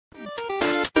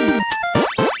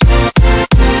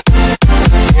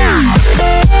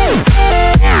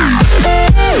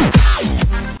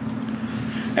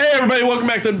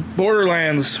back to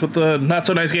Borderlands with the not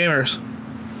so nice gamers.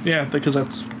 Yeah, because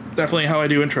that's definitely how I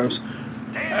do intros.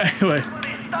 Anyway,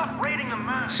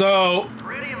 so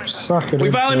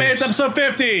we finally made it to episode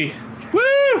 50. Woo!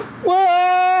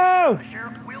 Whoa!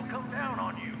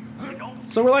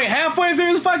 So we're like halfway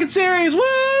through the fucking series.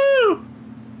 Woo!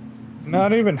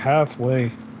 Not even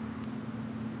halfway.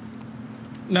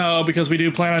 No, because we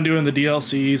do plan on doing the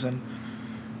DLCs and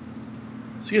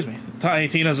excuse me, Tiny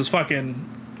Tina's is fucking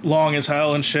long as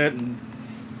hell and shit. And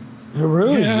it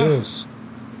really is.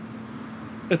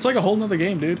 It's like a whole nother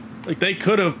game, dude. Like they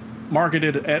could have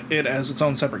marketed it as its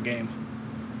own separate game.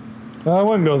 I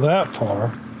wouldn't go that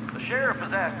far. The sheriff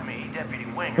has asked me, Deputy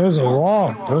Winger. There's a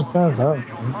long.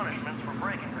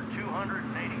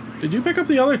 Did you pick up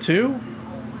the other two,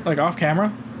 like off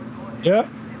camera? Yeah.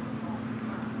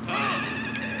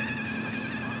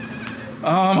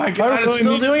 Oh my god, it's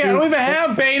still doing it. I don't even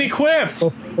have Bane equipped.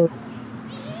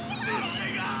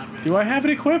 Do I have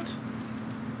it equipped?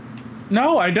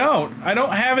 No, I don't. I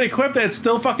don't have it equipped. It's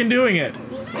still fucking doing it.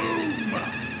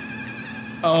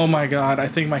 Oh my god, I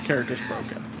think my character's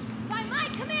broken. By my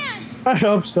command. I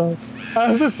hope so. I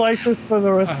hope it's like this for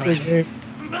the rest of the game.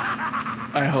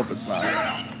 I hope it's not.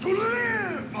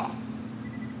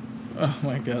 Oh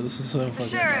my god, this is so fucking.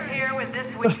 Sheriff here with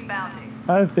this week's bounty.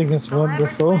 I think it's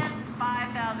wonderful.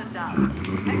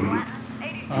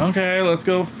 $5,000. Okay, let's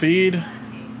go feed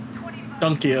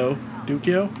Dunkio.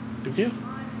 Dukio? Dukio?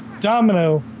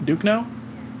 Domino. Duke no?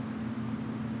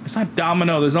 It's not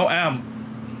Domino, there's no M.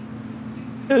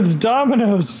 It's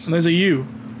Domino's. And there's a U.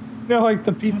 You know, like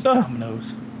the pizza?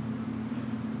 Domino's.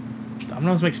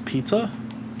 Domino's makes pizza?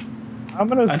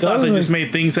 Domino's I thought they just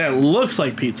made things that looks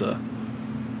like pizza.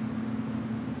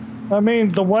 I mean,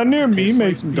 the one near me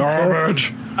makes like pizza.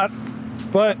 Garbage.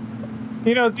 But,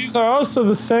 you know, these are also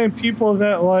the same people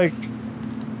that, like,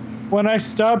 when I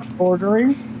stopped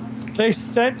ordering, they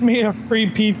sent me a free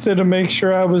pizza to make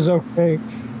sure I was okay.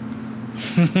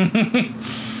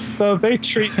 So they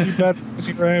treat you better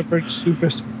than your average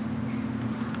superstar.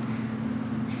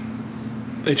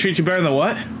 They treat you better than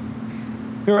what?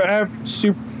 Your average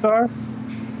superstar?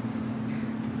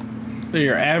 They're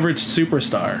your average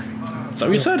superstar. Is that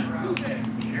what you said?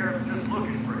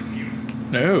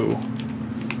 No.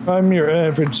 I'm your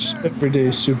average, everyday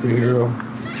superhero.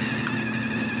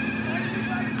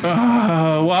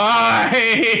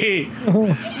 Why?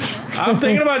 I'm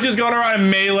thinking about just going around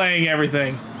and meleeing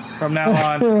everything from now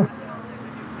on.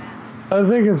 I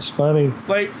think it's funny.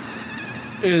 Like,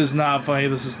 it is not funny.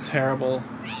 This is terrible.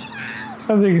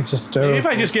 I think it's just terrible. Maybe if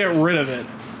I just get rid of it.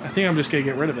 I think I'm just gonna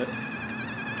get rid of it.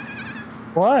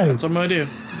 Why? That's what I'm gonna do.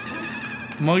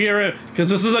 I'm gonna get rid of it because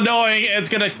this is annoying. It's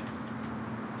gonna.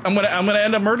 I'm gonna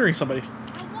end up murdering somebody.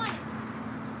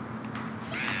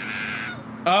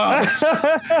 Oh.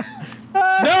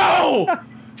 No!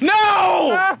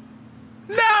 No!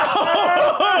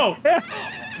 No!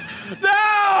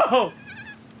 No!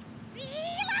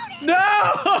 No!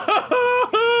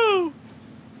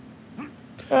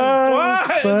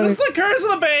 What? Is this the curse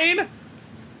of the Bane?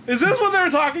 Is this what they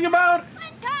were talking about?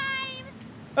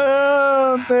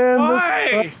 Oh man!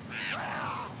 Why?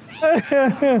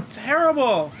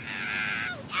 Terrible!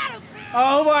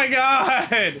 Oh my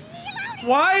god!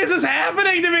 Why is this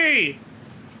happening to me?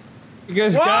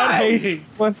 Because God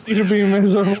wants you to be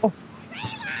miserable.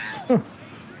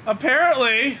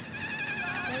 Apparently,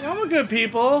 I'm a good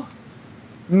people.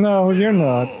 No, you're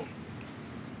not. I'm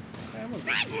a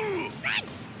good people.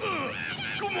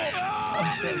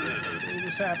 What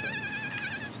just happened?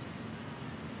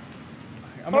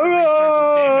 I'm gonna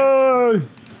restart this game.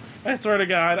 I swear to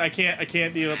God, I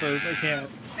can't deal with this. I can't.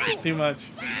 It's too much.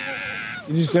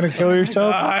 You just gonna kill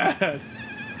yourself? God.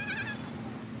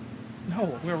 No,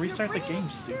 we're gonna restart the game,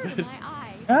 stupid.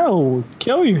 No,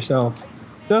 kill yourself.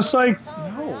 Just like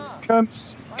commit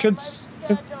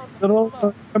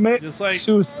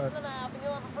suicide.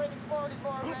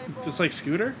 Just like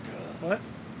Scooter? What?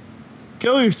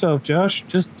 Kill yourself, Josh.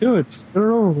 Just do it. Just get it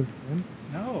over with, man.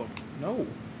 No, no.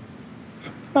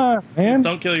 Man. Kids,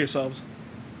 don't kill yourselves.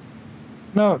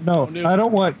 No, I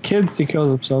don't want kids to kill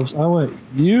themselves. I want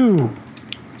you.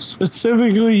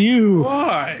 Specifically you.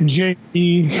 Why?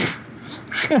 JD.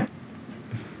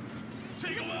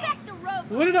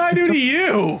 What did I do to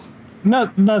you?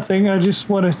 Nothing. I just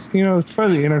want to, you know, it's for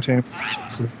the entertainment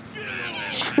purposes.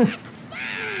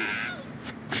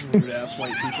 Rude ass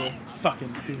white people.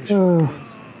 Fucking doing shit.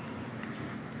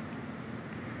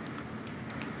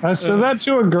 I said that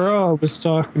to a girl I was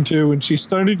talking to when she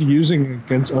started using it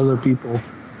against other people.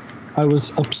 I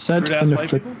was upset and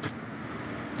offended.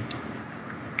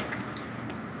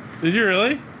 Did you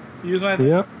really? Use my...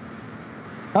 Yep.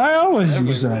 I always Everybody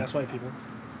use that. That's white people.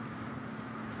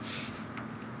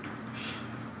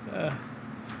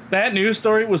 That news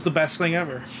story was the best thing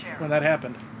ever when that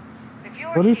happened.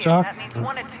 What are you talking That means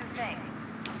one of two things.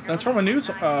 That's from a news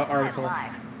article.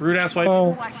 Rude ass white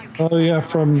people. Oh yeah,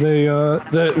 from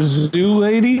the zoo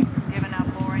lady. Giving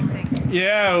out boring things.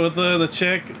 Yeah, with the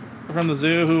chick from the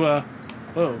zoo who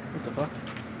whoa, what the fuck?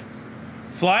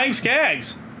 Flying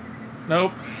skags.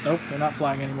 Nope, they're not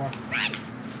flying anymore.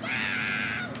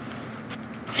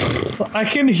 I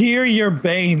can hear your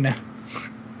bane.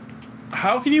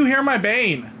 How can you hear my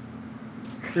bane?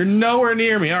 You're nowhere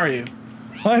near me, are you?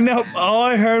 I know. All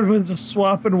I heard was the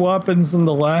swapping weapons and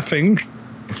the laughing.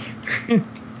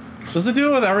 Does it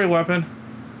do it with every weapon?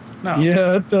 No.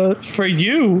 Yeah, it does. For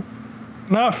you,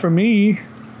 not for me.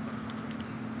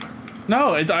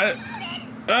 No, it does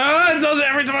it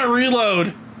every time I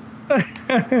reload.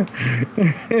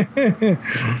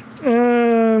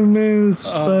 Oh man,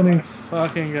 it's funny. My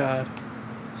fucking god,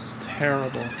 this is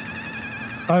terrible.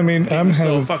 I mean, I'm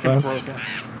so having fucking fun. broken.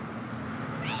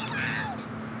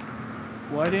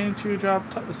 Why didn't you drop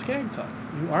the skag tongue?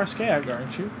 You are skag,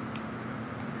 aren't you?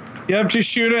 You have to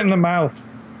shoot it in the mouth.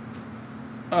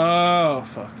 Oh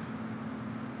fuck!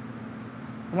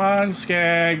 Come on,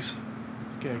 skags.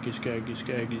 Skaggy, skaggy,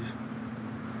 skaggies.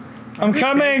 I'm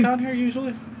coming. Down here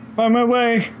usually. On my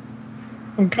way.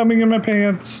 I'm coming in my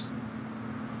pants.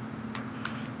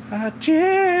 I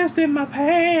jizzed in my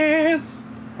pants.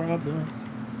 Problem.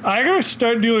 I gotta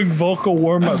start doing vocal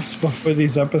warm-ups before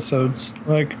these episodes.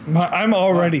 Like, I'm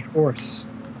already hoarse.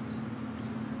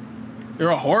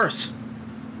 You're a horse.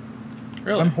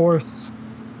 Really? I'm hoarse.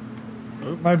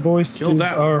 Oh, My voice is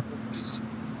that. our hoarse.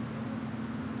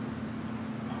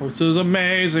 Horse is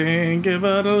amazing. Give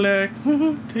it a lick.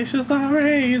 Tastes just like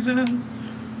raisins.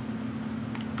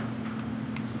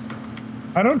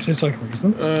 I don't taste like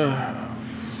raisins.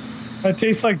 I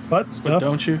taste like butt But stuff.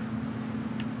 don't you?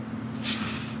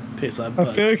 Tastes like I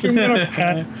butts. feel like I'm gonna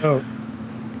pass out.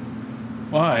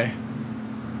 Why?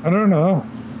 I don't know.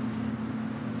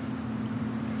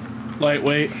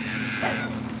 Lightweight.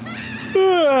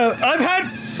 I've had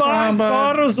 5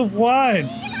 bottles of wine.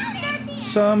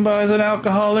 Somebody's an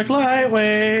alcoholic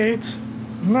lightweight.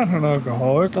 I'm not an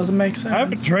alcoholic. Doesn't make sense. I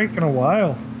haven't drank in a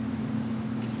while.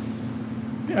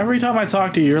 Every time I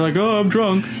talk to you, you're like, oh, I'm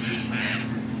drunk.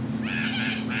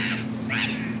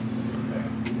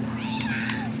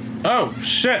 Oh,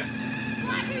 shit.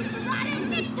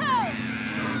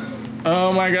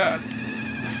 Oh, my God.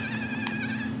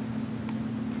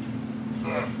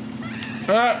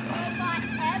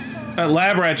 That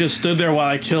lab rat just stood there while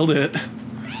I killed it.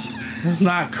 It's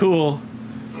not cool.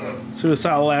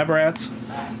 Suicidal lab rats.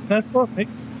 That's what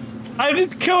I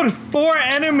just killed 4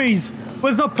 enemies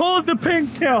with a pull of the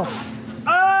pink kill.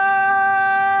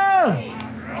 Ah!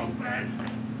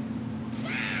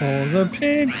 Pull the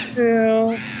pink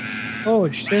kill.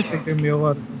 Holy shit, they gave me a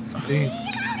lot of XP.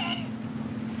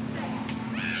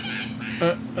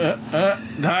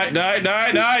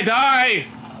 Die!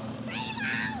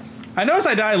 I notice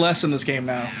I die less in this game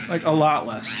now. Like, a lot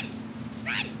less.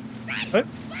 What?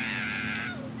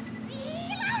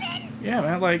 Yeah,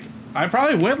 man, like, I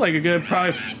probably went like a good,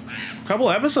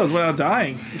 couple episodes without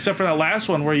dying. Except for that last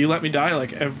one where you let me die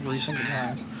like every single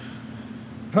time.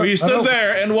 Where you stood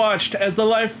there and watched as the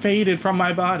life faded from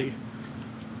my body.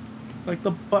 Like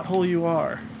the butthole you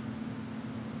are.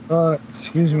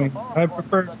 Excuse me. I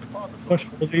prefer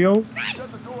Butthole.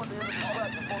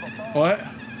 What?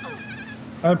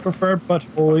 I prefer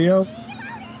Butthole.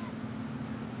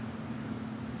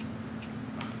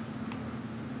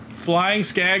 Flying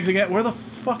skags again? Where the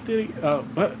fuck did he... Oh,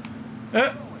 what?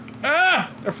 They're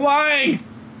flying!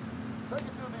 Take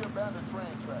it to the abandoned train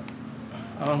tracks.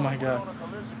 Oh my god.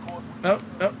 Nope.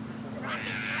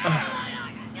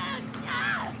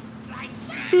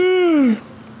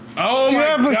 Oh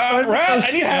my god, Rat,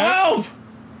 I need help!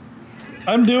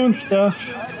 I'm doing stuff.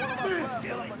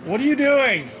 What are you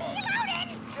doing?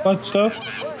 What stuff?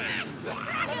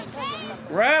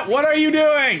 Rat, what are you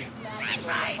doing?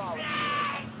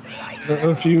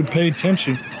 If you'd pay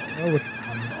attention.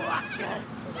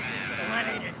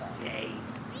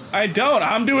 I don't.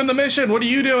 I'm doing the mission. What are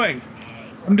you doing?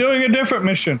 I'm doing a different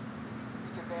mission.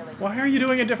 Why are you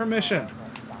doing a different mission?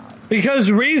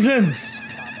 Because reasons.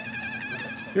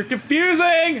 You're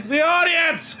confusing the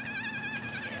audience!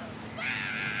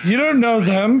 You don't know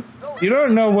them. You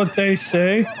don't know what they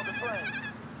say.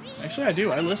 Actually, I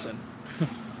do. I listen.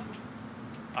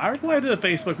 I reply to the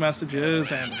Facebook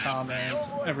messages and comments,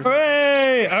 everything.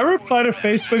 Hey, I reply to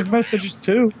Facebook messages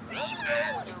too.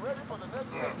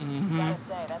 Gotta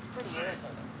say, that's pretty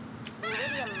irritating. The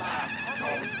iridium mods have no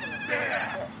reason to stay and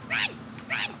assist.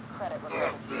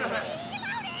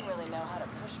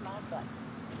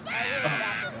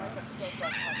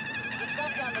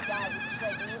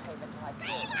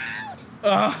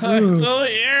 I still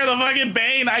hear the fucking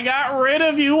Bane. I got rid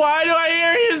of you. Why do I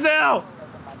hear you still?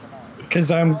 Because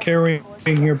I'm carrying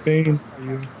your Bane for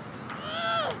you. Is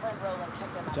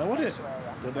that what it?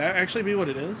 Would that actually be what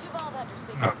it is?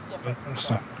 No, that's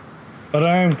not. But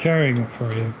I am carrying it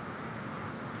for you.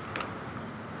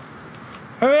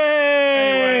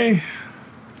 Hooray! Anyway,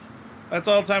 that's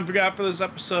all the time we got for this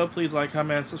episode. Please like,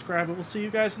 comment, and subscribe, and we'll see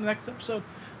you guys in the next episode.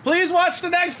 Please watch the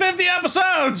next 50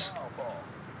 episodes!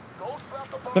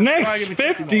 The next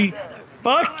 50?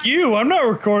 Fuck you! I'm not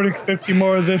recording 50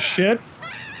 more of this shit.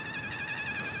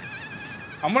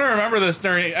 I'm gonna remember this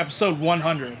during episode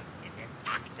 100.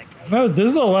 No, this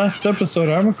is the last episode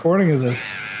I'm recording of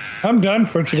this. I'm done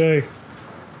for today.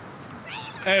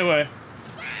 Anyway,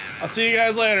 I'll see you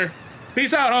guys later.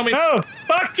 Peace out, homies. No!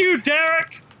 Fuck you,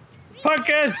 Derek! Punk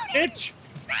ass bitch!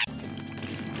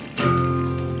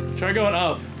 Try going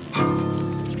up.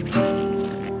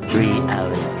 3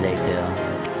 hours